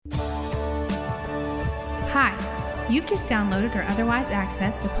Hi, you've just downloaded or otherwise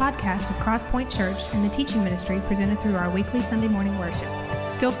accessed a podcast of Crosspoint Church and the teaching ministry presented through our weekly Sunday morning worship.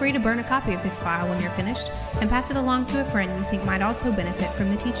 Feel free to burn a copy of this file when you're finished and pass it along to a friend you think might also benefit from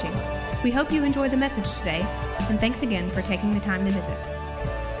the teaching. We hope you enjoy the message today, and thanks again for taking the time to visit.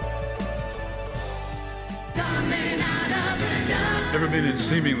 Ever been in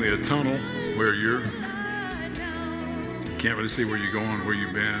seemingly a tunnel where you can't really see where you're going, where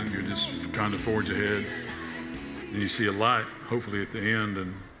you've been, you're just trying to forge ahead, and you see a light, hopefully at the end,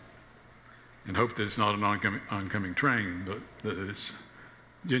 and hope that it's not an oncoming train, but that it's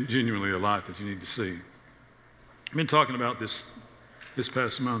genuinely a light that you need to see. I've been talking about this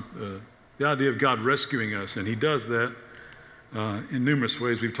past month, the idea of God rescuing us, and He does that in numerous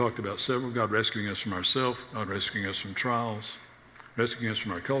ways. We've talked about several. God rescuing us from ourselves, God rescuing us from trials, rescuing us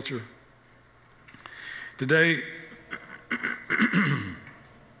from our culture. Today,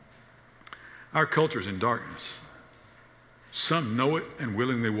 our culture is in darkness. Some know it and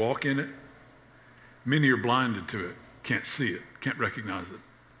willingly walk in it. Many are blinded to it, can't see it, can't recognize it.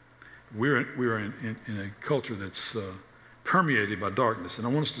 We are in a culture that's permeated by darkness. And I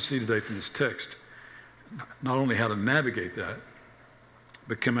want us to see today from this text not only how to navigate that,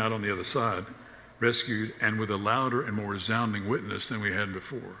 but come out on the other side, rescued and with a louder and more resounding witness than we had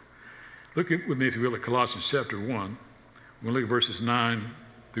before. Look with me, if you will, at Colossians chapter 1. We're going to look at verses 9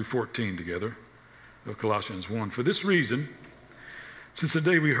 through 14 together of Colossians 1. For this reason, since the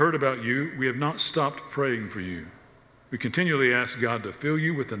day we heard about you, we have not stopped praying for you. We continually ask God to fill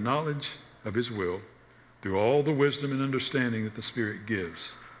you with the knowledge of His will through all the wisdom and understanding that the Spirit gives,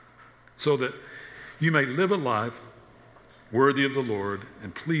 so that you may live a life worthy of the Lord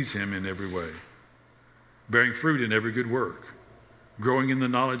and please Him in every way, bearing fruit in every good work, growing in the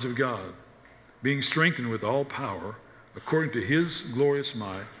knowledge of God, being strengthened with all power according to His glorious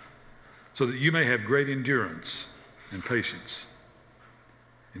might, so that you may have great endurance and patience,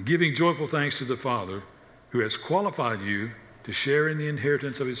 and giving joyful thanks to the Father who has qualified you to share in the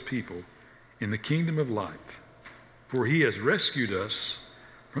inheritance of His people in the kingdom of light. For He has rescued us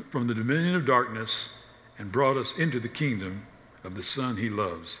from the dominion of darkness and brought us into the kingdom of the Son He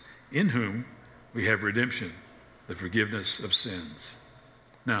loves, in whom we have redemption, the forgiveness of sins.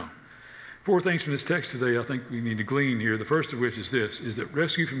 Now, 4 things from this text today I think we need to glean here. The first of which is this, is that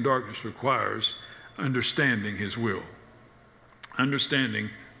rescue from darkness requires understanding His will. Understanding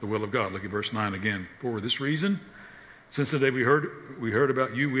the will of God. Look at verse 9 again. For this reason, since the day we heard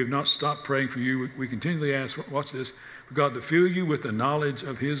about you, we have not stopped praying for you. We continually ask, watch this, for God to fill you with the knowledge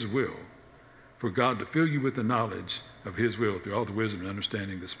of His will. For God to fill you with the knowledge of His will through all the wisdom and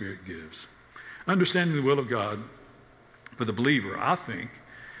understanding the Spirit gives. Understanding the will of God for the believer, I think,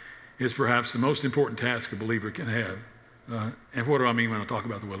 is perhaps the most important task a believer can have. And what do I mean when I talk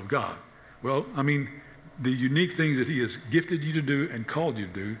about the will of God? Well, I mean the unique things that He has gifted you to do and called you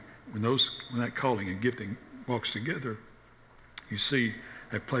to do. When that calling and gifting walks together, you see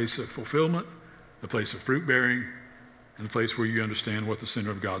a place of fulfillment, a place of fruit bearing, and a place where you understand what the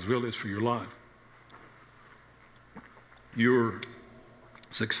center of God's will is for your life. Your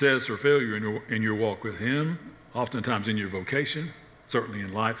success or failure in your walk with Him, oftentimes in your vocation, certainly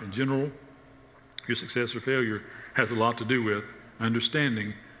in life in general, your success or failure has a lot to do with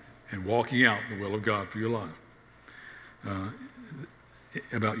understanding and walking out the will of God for your life.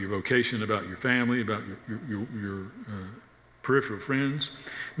 About your vocation, about your family, about your peripheral friends.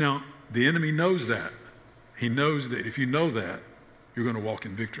 Now, the enemy knows that. He knows that if you know that, you're going to walk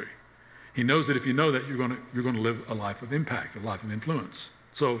in victory. He knows that if you know that, you're going to live a life of impact, a life of influence.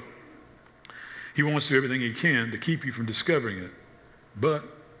 So he wants to do everything he can to keep you from discovering it. But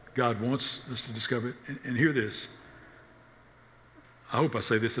God wants us to discover it. And hear this. I hope I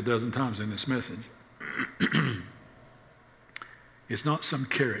say this a dozen times in this message. It's not some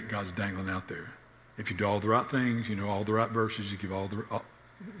carrot God's dangling out there. If you do all the right things, you know all the right verses, you give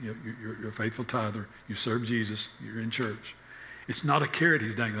you're a faithful tither, you serve Jesus, you're in church. It's not a carrot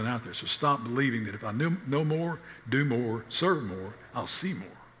He's dangling out there. So stop believing that if I know more, do more, serve more, I'll see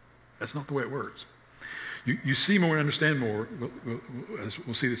more. That's not the way it works. You see more and understand more.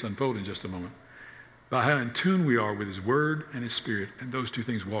 We'll see this unfold in just a moment. By how in tune we are with His Word and His Spirit, and those two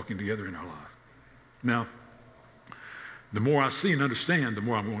things walking together in our life. Now, the more I see and understand, the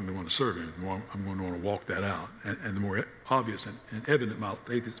more I'm going to want to serve Him, the more I'm going to want to walk that out, and the more obvious and evident my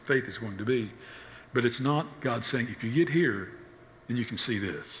faith is going to be. But it's not God saying, if you get here, then you can see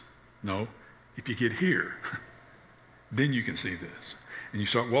this. No, if you get here, then you can see this. And you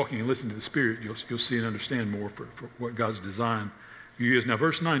start walking and listening to the Spirit, you'll see and understand more for what God's design for you is. Now,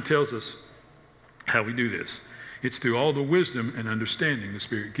 verse 9 tells us how we do this. It's through all the wisdom and understanding the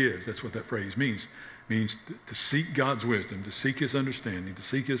Spirit gives. That's what that phrase means. means to seek God's wisdom, to seek his understanding, to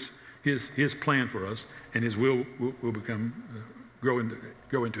seek his plan for us, and his will become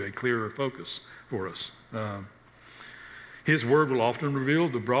grow into a clearer focus for us. His word will often reveal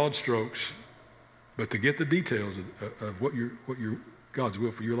the broad strokes, but to get the details of what your God's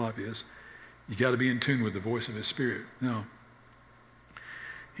will for your life is, you got to be in tune with the voice of his Spirit. Now,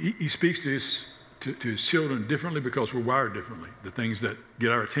 he speaks to his children differently because we're wired differently. The things that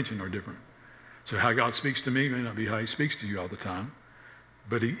get our attention are different. So how God speaks to me may not be how he speaks to you all the time,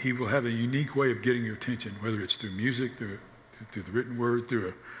 but he will have a unique way of getting your attention, whether it's through music, through the written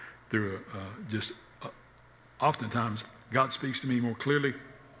word, oftentimes God speaks to me more clearly in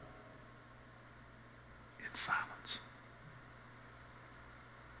silence.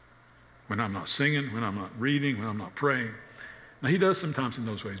 When I'm not singing, when I'm not reading, when I'm not praying. Now, he does sometimes in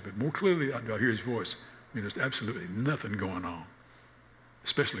those ways, but more clearly I hear his voice. I mean, there's absolutely nothing going on,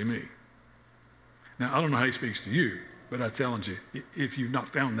 especially me. Now, I don't know how he speaks to you, but I challenge you, if you've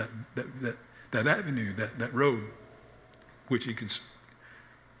not found that avenue, that road, which he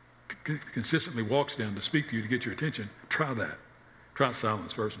consistently walks down to speak to you, to get your attention, try that. Try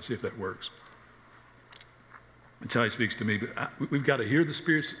silence first and see if that works. That's how he speaks to me. But we've got to hear the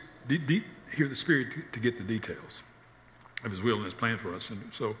Spirit, hear the Spirit to get the details of his will and his plan for us. And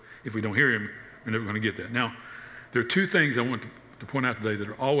so if we don't hear him, we're never going to get that. Now, there are two things I want to point out today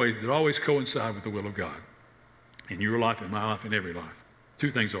that always coincide with the will of God in your life, in my life, in every life.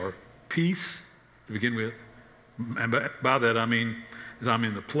 Two things are peace, to begin with. And by that I mean is I'm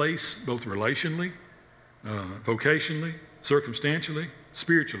in the place, both relationally, vocationally, circumstantially,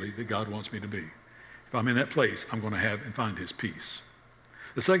 spiritually, that God wants me to be. If I'm in that place, I'm going to have and find his peace.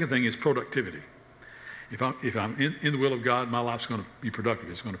 The second thing is productivity. If I'm in the will of God, my life's going to be productive.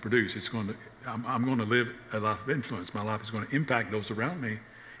 It's going to produce. I'm going to live a life of influence. My life is going to impact those around me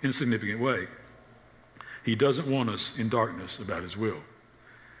in a significant way. He doesn't want us in darkness about his will.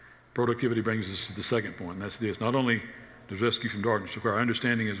 Productivity brings us to the second point, and that's this. Not only does rescue from darkness require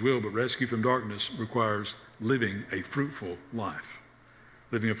understanding his will, but rescue from darkness requires living a fruitful life.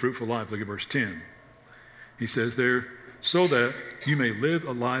 Living a fruitful life. Look at verse 10. He says there, so that you may live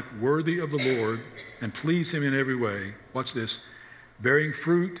a life worthy of the Lord and please him in every way. Watch this. Bearing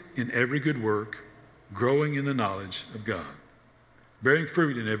fruit in every good work, growing in the knowledge of God. Bearing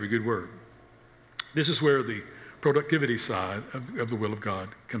fruit in every good work. This is where the productivity side of the will of God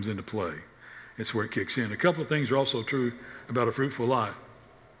comes into play. It's where it kicks in. A couple of things are also true about a fruitful life.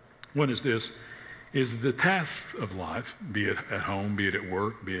 One is this, is the tasks of life, be it at home, be it at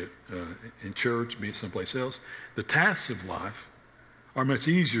work, be it in church, be it someplace else, the tasks of life are much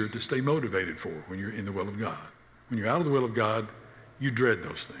easier to stay motivated for when you're in the will of God. When you're out of the will of God, you dread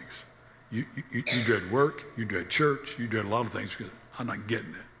those things. You dread work, you dread church, you dread a lot of things because I'm not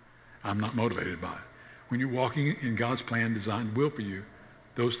getting it. I'm not motivated by it. When you're walking in God's plan, designed will for you,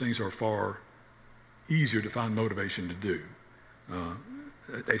 those things are far easier to find motivation to do.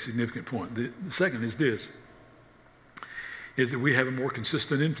 A significant point. The second is this, is that we have a more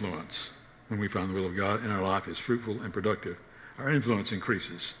consistent influence when we find the will of God and our life is fruitful and productive. Our influence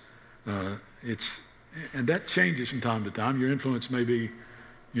increases. And that changes from time to time. Your influence may be,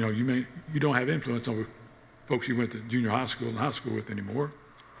 you don't have influence over folks you went to junior high school and high school with anymore.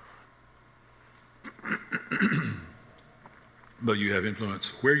 But you have influence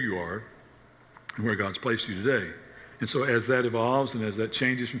where you are and where God's placed you today. And so as that evolves and as that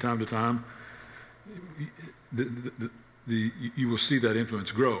changes from time to time, you will see that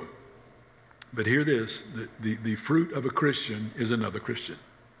influence grow. But hear this, the fruit of a Christian is another Christian.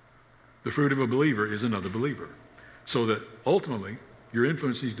 The fruit of a believer is another believer. So that ultimately, your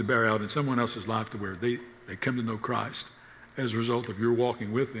influence needs to bear out in someone else's life to where they come to know Christ as a result of your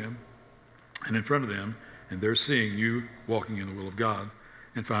walking with them and in front of them, and they're seeing you walking in the will of God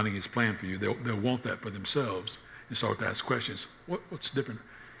and finding his plan for you. They'll want that for themselves and start to ask questions. What's different?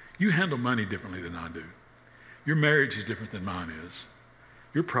 You handle money differently than I do. Your marriage is different than mine is.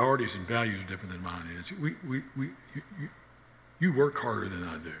 Your priorities and values are different than mine is. You work harder than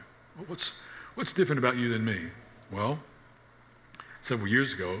I do. What's different about you than me? Well, several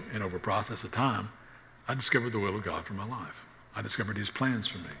years ago, and over a process of time, I discovered the will of God for my life. I discovered his plans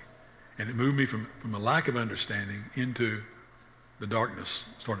for me. And it moved me from a lack of understanding into the darkness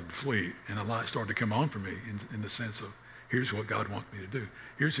started to flee, and the light started to come on for me in the sense of, here's what God wants me to do.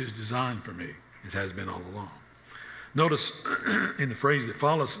 Here's his design for me. It has been all along. Notice in the phrase that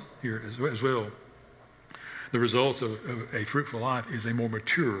follows here as well, the results of a fruitful life is a more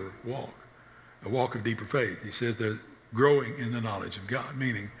mature walk, a walk of deeper faith. He says they're growing in the knowledge of God,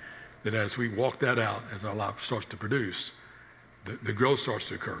 meaning that as we walk that out, as our life starts to produce, the growth starts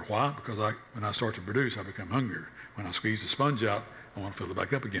to occur. Why? Because when I start to produce, I become hungrier. When I squeeze the sponge out, I want to fill it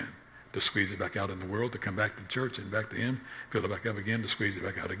back up again, to squeeze it back out in the world, to come back to church and back to him, fill it back up again, to squeeze it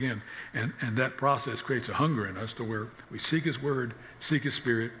back out again. And that process creates a hunger in us to where we seek his word, seek his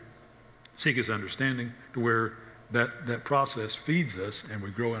spirit, seek his understanding, to where that process feeds us and we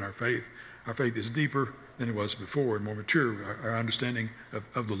grow in our faith. Our faith is deeper than it was before and more mature. Our understanding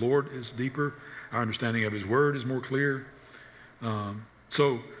of the Lord is deeper. Our understanding of his word is more clear.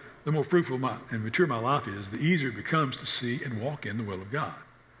 So the more fruitful and mature my life is, the easier it becomes to see and walk in the will of God,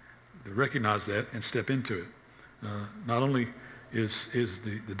 to recognize that and step into it. Not only is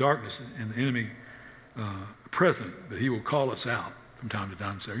the darkness and the enemy present, but he will call us out from time to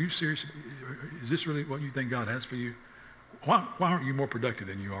time and say, are you serious? Is this really what you think God has for you? Why aren't you more productive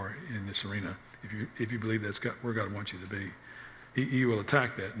than you are in this arena if you believe that's where God wants you to be? He will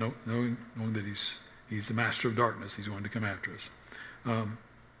attack that, knowing that he's the master of darkness. He's going to come after us.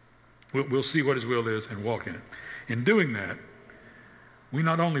 We'll see what his will is and walk in it. In doing that, we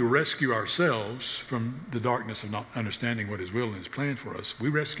not only rescue ourselves from the darkness of not understanding what his will and his plan for us, we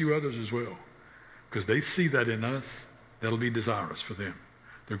rescue others as well. Because they see that in us, that'll be desirous for them.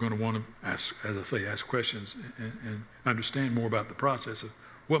 They're going to want to ask, as I say, ask questions and understand more about the process of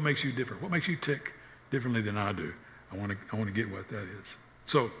what makes you different, what makes you tick differently than I do. I want to get what that is.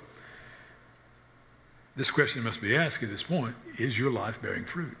 So this question must be asked at this point: is your life bearing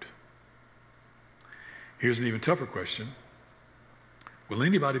fruit? Here's an even tougher question: will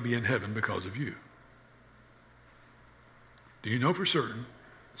anybody be in heaven because of you? Do you know for certain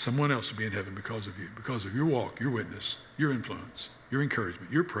someone else will be in heaven because of you, because of your walk, your witness, your influence, your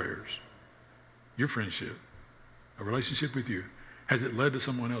encouragement, your prayers, your friendship, a relationship with you? Has it led to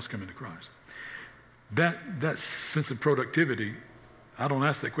someone else coming to Christ? That sense of productivity, I don't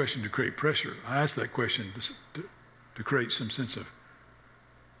ask that question to create pressure. I ask that question to create some sense of,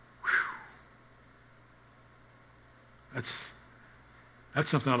 whew. That's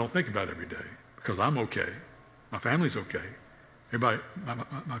something I don't think about every day, because I'm okay. My family's okay. Everybody,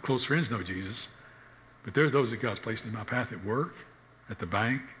 my close friends know Jesus. But there are those that God's placed in my path at work, at the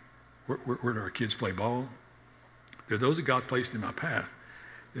bank, where our kids play ball. There are those that God's placed in my path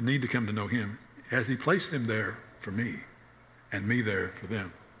that need to come to know him. Has he placed them there for me and me there for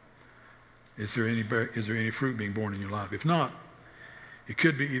them? Is there any fruit being born in your life? If not, it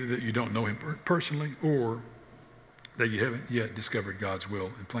could be either that you don't know him personally, or that you haven't yet discovered God's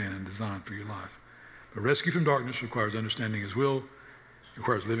will and plan and design for your life. But rescue from darkness requires understanding his will,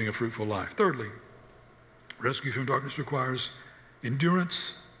 requires living a fruitful life. Thirdly, rescue from darkness requires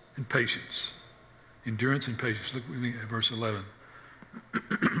endurance and patience. Endurance and patience. Look with me at verse 11.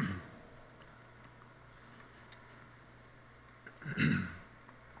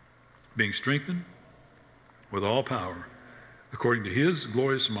 Being strengthened with all power according to his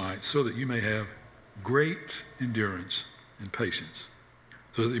glorious might, so that you may have great endurance and patience.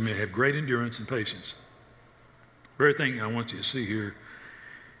 So that you may have great endurance and patience. The very thing I want you to see here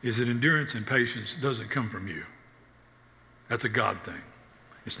is that endurance and patience doesn't come from you. That's a God thing.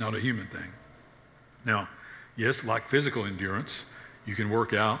 It's not a human thing. Now, yes, like physical endurance, you can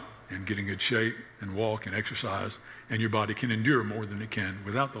work out and get in good shape and walk and exercise, and your body can endure more than it can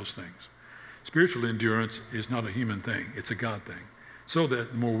without those things. Spiritual endurance is not a human thing. It's a God thing. So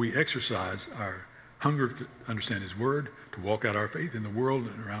that the more we exercise our hunger to understand his word, to walk out our faith in the world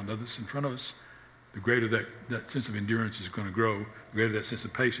and around others in front of us, the greater that sense of endurance is going to grow, the greater that sense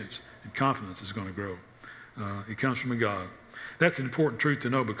of patience and confidence is going to grow. It comes from a God. That's an important truth to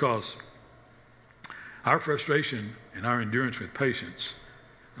know, because our frustration and our endurance with patience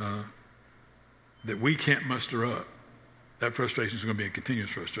that we can't muster up, that frustration is going to be a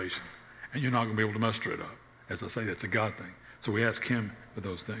continuous frustration, and you're not going to be able to muster it up. As I say, that's a God thing. So we ask him for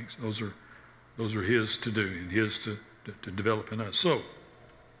those things. Those are his to do and his to develop in us. So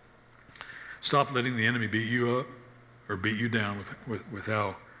stop letting the enemy beat you up or beat you down with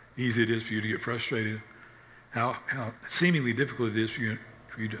how easy it is for you to get frustrated, how seemingly difficult it is for you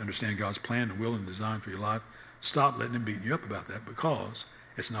to understand God's plan and will and design for your life. Stop letting him beat you up about that, because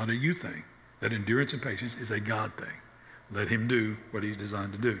it's not a you thing. That endurance and patience is a God thing. Let him do what he's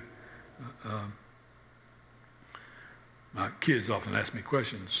designed to do. My kids often ask me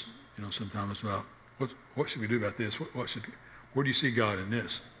questions, sometimes about what should we do about this? Where do you see God in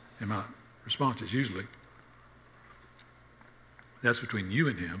this? And my response is usually, that's between you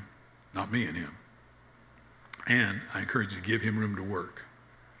and him, not me and him. And I encourage you to give him room to work.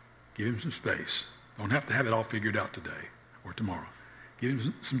 Give him some space. Don't have to have it all figured out today or tomorrow. Give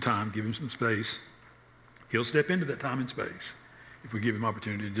him some time, give him some space. He'll step into that time and space if we give him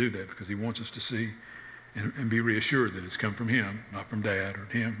opportunity to do that, because he wants us to see and be reassured that it's come from him, not from dad, or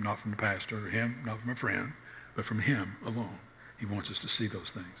him, not from the pastor, or him, not from a friend, but from him alone. He wants us to see those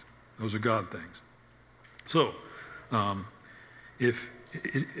things. Those are God things. So,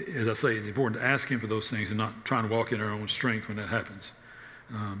 as I say, it's important to ask him for those things and not trying to walk in our own strength when that happens.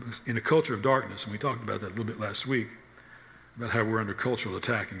 In a culture of darkness, and we talked about that a little bit last week, about how we're under cultural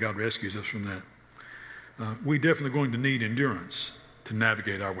attack and God rescues us from that. We're definitely going to need endurance to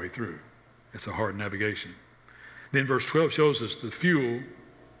navigate our way through. It's a hard navigation. Then verse 12 shows us the fuel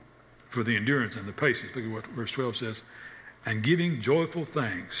for the endurance and the patience. Look at what verse 12 says. And giving joyful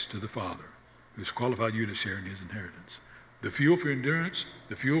thanks to the Father who has qualified you to share in his inheritance. The fuel for endurance,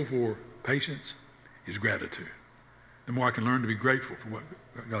 the fuel for patience is gratitude. The more I can learn to be grateful for what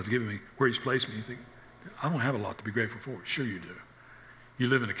God's given me, where he's placed me, you think, I don't have a lot to be grateful for. Sure you do. You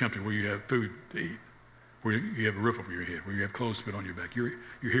live in a country where you have food to eat, where you have a roof over your head, where you have clothes to put on your back. You're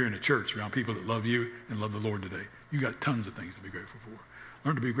here in a church around people that love you and love the Lord today. You got tons of things to be grateful for.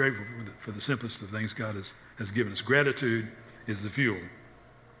 Learn to be grateful for the simplest of things God has given us. Gratitude is the fuel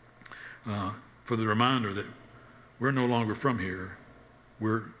for the reminder that we're no longer from here,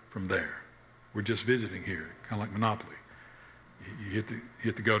 we're from there. We're just visiting here, kind of like Monopoly. You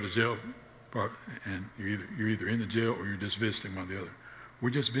hit the go to jail part, and you're either in the jail or you're just visiting one or the other.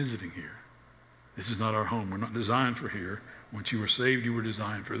 We're just visiting here. This is not our home. We're not designed for here. Once you were saved, you were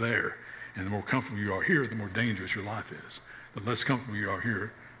designed for there. And the more comfortable you are here, the more dangerous your life is. The less comfortable you are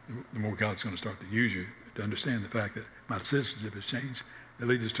here, the more God's going to start to use you to understand the fact that my citizenship has changed. That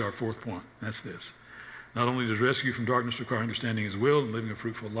leads us to our fourth point, and that's this. Not only does rescue from darkness require understanding his will and living a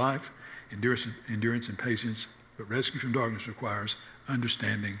fruitful life, endurance and patience, but rescue from darkness requires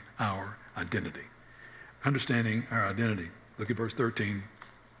understanding our identity. Understanding our identity. Look at verse 13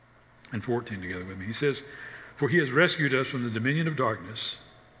 and 14 together with me. He says, for he has rescued us from the dominion of darkness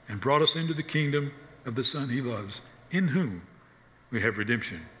and brought us into the kingdom of the Son he loves, in whom we have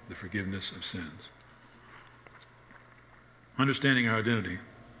redemption, the forgiveness of sins. Understanding our identity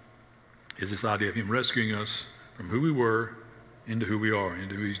is this idea of him rescuing us from who we were into who we are,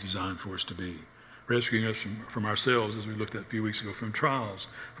 into who he's designed for us to be. Rescuing us from ourselves, as we looked at a few weeks ago, from trials,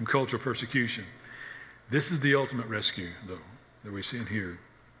 from cultural persecution. This is the ultimate rescue, though, that we see in here.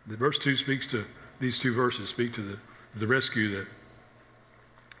 The verse 2 speaks to, these two verses speak to the rescue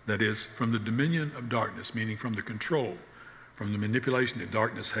that is from the dominion of darkness, meaning from the control, from the manipulation that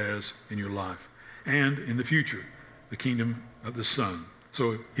darkness has in your life, and in the future, the kingdom of the Son.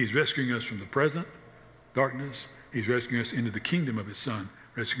 So he's rescuing us from the present darkness. He's rescuing us into the kingdom of his Son,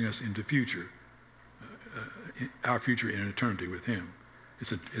 rescuing us into future, our future in eternity with him.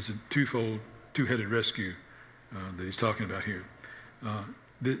 It's a twofold, two-headed rescue that he's talking about here.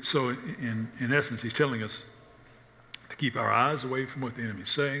 So in essence, he's telling us to keep our eyes away from what the enemy's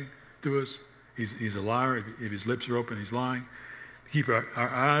saying to us. He's a liar. If his lips are open, he's lying. Keep our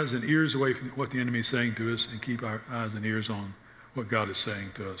eyes and ears away from what the enemy is saying to us, and keep our eyes and ears on what God is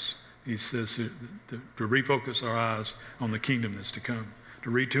saying to us. He says to refocus our eyes on the kingdom that's to come, to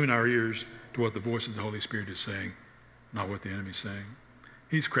retune our ears to what the voice of the Holy Spirit is saying, not what the enemy is saying.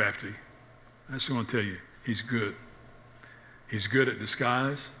 He's crafty. I just want to tell you, he's good. He's good at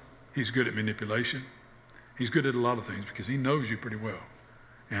disguise. He's good at manipulation. He's good at a lot of things because he knows you pretty well.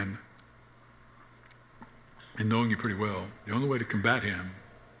 And in knowing you pretty well, the only way to combat him,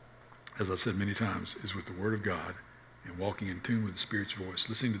 as I've said many times, is with the Word of God and walking in tune with the Spirit's voice,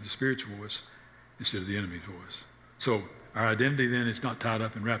 listening to the Spirit's voice instead of the enemy's voice. So our identity then is not tied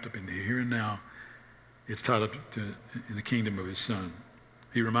up and wrapped up in the here and now. It's tied up in the kingdom of his Son.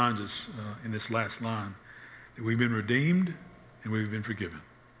 He reminds us in this last line that we've been redeemed and we've been forgiven.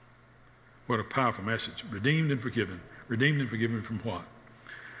 What a powerful message. Redeemed and forgiven. Redeemed and forgiven from what?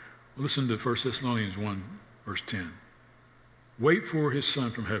 Well, listen to 1 Thessalonians 1, verse 10. Wait for his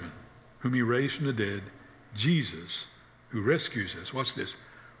Son from heaven, whom he raised from the dead, Jesus, who rescues us. Watch this.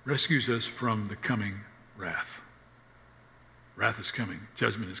 Rescues us from the coming wrath. Wrath is coming.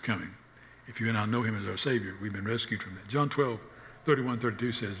 Judgment is coming. If you and I know him as our Savior, we've been rescued from that. John 12, 31,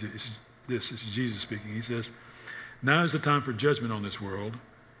 32 says this is Jesus speaking. He says, now is the time for judgment on this world.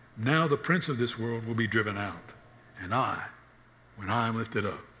 Now the prince of this world will be driven out. And I, when I am lifted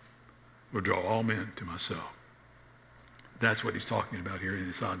up, will draw all men to myself. That's what he's talking about here in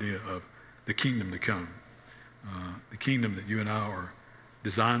this idea of the kingdom to come. The kingdom that you and I are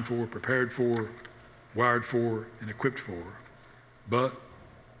designed for, prepared for, wired for, and equipped for, but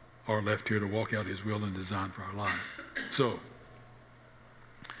are left here to walk out his will and design for our life. So,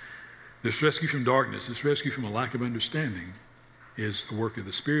 this rescue from darkness, this rescue from a lack of understanding, is a work of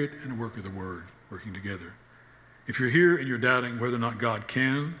the Spirit and a work of the Word working together. If you're here and you're doubting whether or not God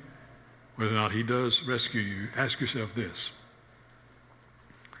can whether or not he does rescue you, ask yourself this.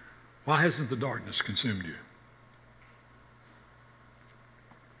 Why hasn't the darkness consumed you?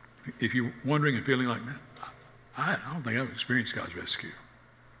 If you're wondering and feeling like, man, I don't think I've experienced God's rescue.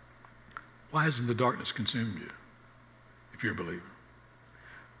 Why hasn't the darkness consumed you if you're a believer?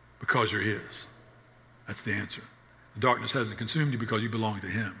 Because you're his. That's the answer. The darkness hasn't consumed you because you belong to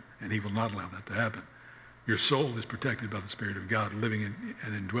him, and he will not allow that to happen. Your soul is protected by the Spirit of God living in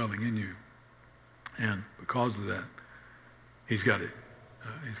and indwelling in you. And because of that, he's got it.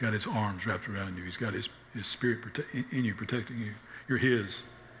 He's got his arms wrapped around you. He's got his Spirit in you, protecting you. You're his.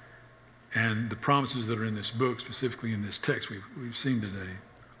 And the promises that are in this book, specifically in this text we've seen today,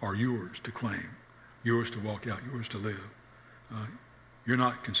 are yours to claim, yours to walk out, yours to live. You're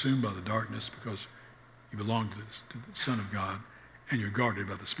not consumed by the darkness because you belong to the Son of God, and you're guarded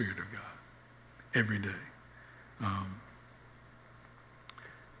by the Spirit of God every day.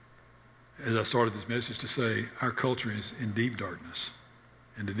 As I started this message to say, our culture is in deep darkness,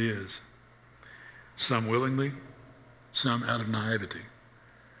 and it is. Some willingly, some out of naivety.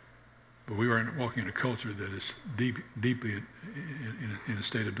 But we are walking in a culture that is deeply in a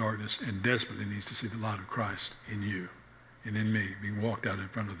state of darkness and desperately needs to see the light of Christ in you and in me being walked out in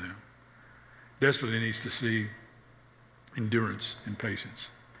front of them. Desperately needs to see endurance and patience.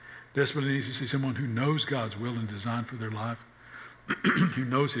 Desperately needs to see someone who knows God's will and design for their life, who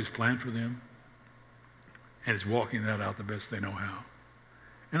knows his plan for them, and is walking that out the best they know how.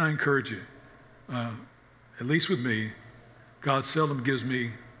 And I encourage you, at least with me, God seldom gives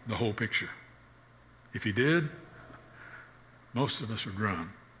me the whole picture. If he did, most of us would run.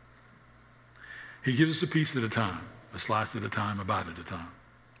 He gives us a piece at a time, a slice at a time, a bite at a time.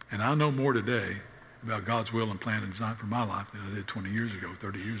 And I know more today about God's will and plan and design for my life than I did 20 years ago,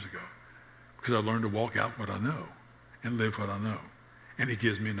 30 years ago. Because I've learned to walk out what I know and live what I know. And he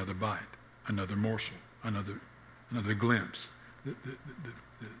gives me another bite, another morsel, another glimpse. The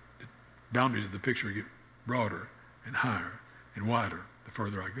boundaries of the picture get broader and higher and wider the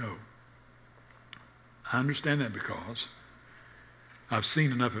further I go. I understand that because I've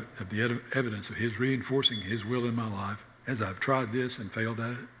seen enough of the evidence of his reinforcing his will in my life. As I've tried this and failed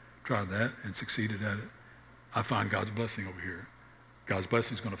at it, tried that and succeeded at it, I find God's blessing over here. God's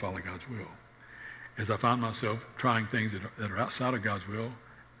blessing is going to follow God's will. As I find myself trying things that are outside of God's will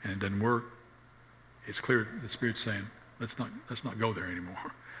and it doesn't work, it's clear the Spirit's saying, let's not go there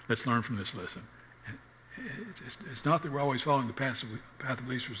anymore. Let's learn from this lesson. And it's not that we're always following the path of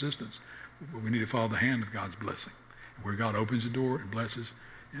least resistance, but we need to follow the hand of God's blessing. Where God opens the door and blesses,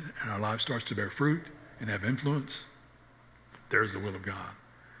 and our life starts to bear fruit and have influence, there's the will of God.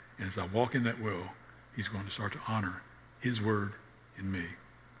 And as I walk in that will, he's going to start to honor his word in me,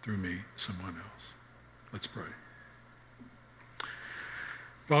 through me, someone else. Let's pray.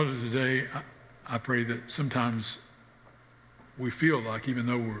 Father, today I pray that sometimes we feel like, even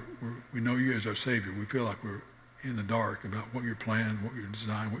though we know you as our Savior, we feel like we're in the dark about what your plan, what your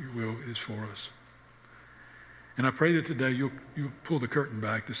design, what your will is for us. And I pray that today you'll pull the curtain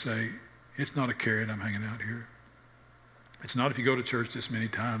back to say, it's not a carrot I'm hanging out here. It's not if you go to church this many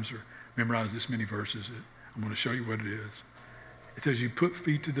times or memorize this many verses, I'm going to show you what it is. It says you put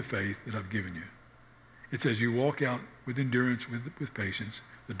feet to the faith that I've given you. It says you walk out with endurance, with patience,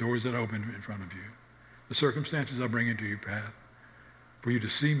 the doors that open in front of you, the circumstances I bring into your path, for you to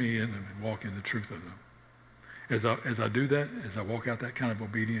see me in them and walk in the truth of them. As I do that, as I walk out that kind of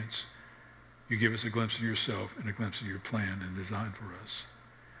obedience, you give us a glimpse of yourself and a glimpse of your plan and design for us.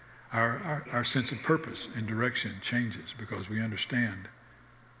 Our sense of purpose and direction changes because we understand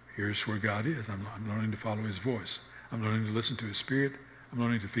here's where God is. I'm learning to follow his voice. I'm learning to listen to his Spirit. I'm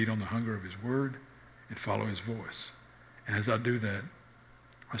learning to feed on the hunger of his word and follow his voice. And as I do that,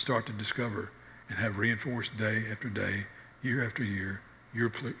 I start to discover and have reinforced day after day, year after year,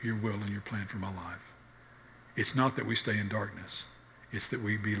 your will and your plan for my life. It's not that we stay in darkness. It's that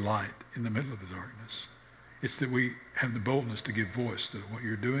we be light in the middle of the darkness. It's that we have the boldness to give voice to what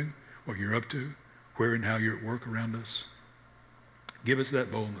you're doing, what you're up to, where and how you're at work around us. Give us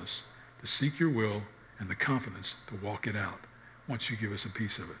that boldness to seek your will and the confidence to walk it out once you give us a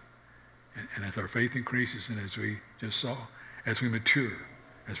piece of it. And as our faith increases and as we just saw, as we mature,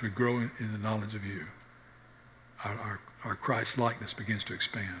 as we grow in the knowledge of you, our Christ likeness begins to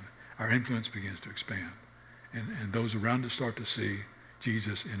expand. Our influence begins to expand. And those around us start to see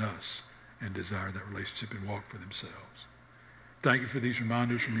Jesus in us and desire that relationship and walk for themselves. Thank you for these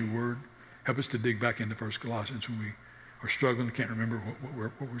reminders from your word. Help us to dig back into 1 Colossians when we are struggling, can't remember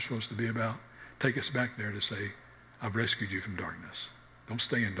what we're supposed to be about. Take us back there to say, I've rescued you from darkness. Don't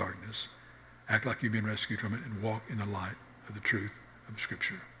stay in darkness. Act like you've been rescued from it and walk in the light of the truth of the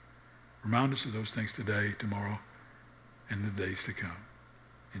Scripture. Remind us of those things today, tomorrow, and the days to come.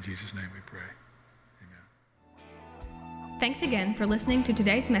 In Jesus' name we pray. Amen. Thanks again for listening to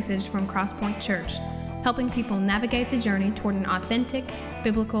today's message from Crosspoint Church, helping people navigate the journey toward an authentic,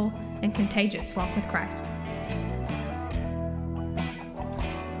 biblical, and contagious walk with Christ.